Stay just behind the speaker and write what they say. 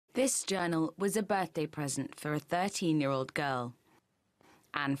This journal was a birthday present for a 13-year-old girl.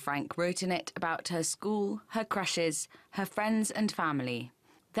 Anne Frank wrote in it about her school, her crushes, her friends and family.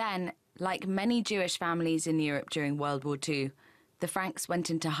 Then, like many Jewish families in Europe during World War II, the Franks went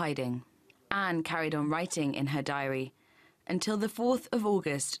into hiding. Anne carried on writing in her diary until the 4th of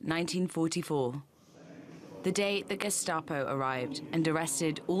August 1944, the day the Gestapo arrived and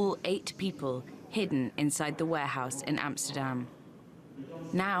arrested all 8 people hidden inside the warehouse in Amsterdam.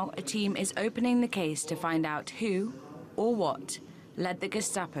 Now a team is opening the case to find out who or what led the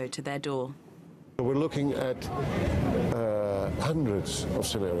Gestapo to their door. We're looking at hundreds of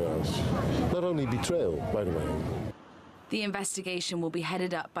scenarios, not only betrayal, by the way. The investigation will be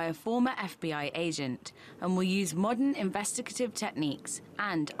headed up by a former FBI agent and will use modern investigative techniques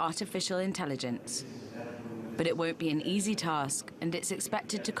and artificial intelligence. But it won't be an easy task, and it's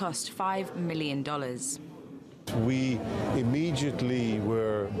expected to cost $5 million. We immediately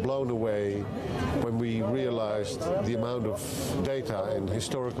were blown away when we realized the amount of data and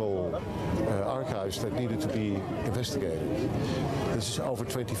historical archives that needed to be investigated. This is over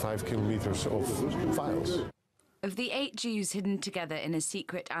 25 kilometers of files. Of the 8 Jews hidden together in a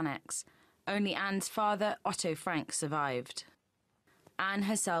secret annex, only Anne's father, Otto Frank, survived. Anne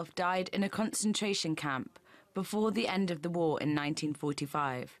herself died in a concentration camp before the end of the war in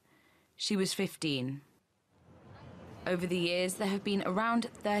 1945. She was 15. Over the years, there have been around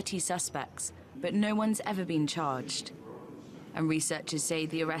 30 suspects, but no one's ever been charged. And researchers say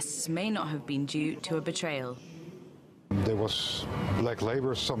the arrests may not have been due to a betrayal. There was black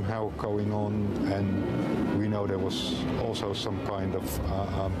labor somehow going on, and we know there was also some kind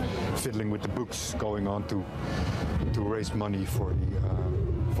of fiddling with the books going on to raise money for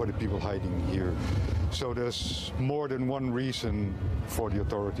the people hiding here. So there's more than one reason for the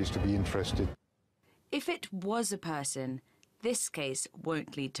authorities to be interested. If it was a person, this case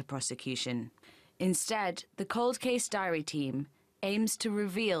won't lead to prosecution. Instead, the Cold Case Diary team aims to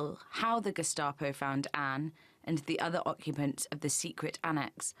reveal how the Gestapo found Anne and the other occupants of the secret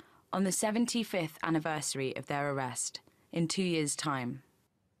annex on the 75th anniversary of their arrest in 2 years' time.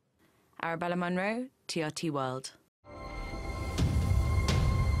 Arabella Munro, TRT World.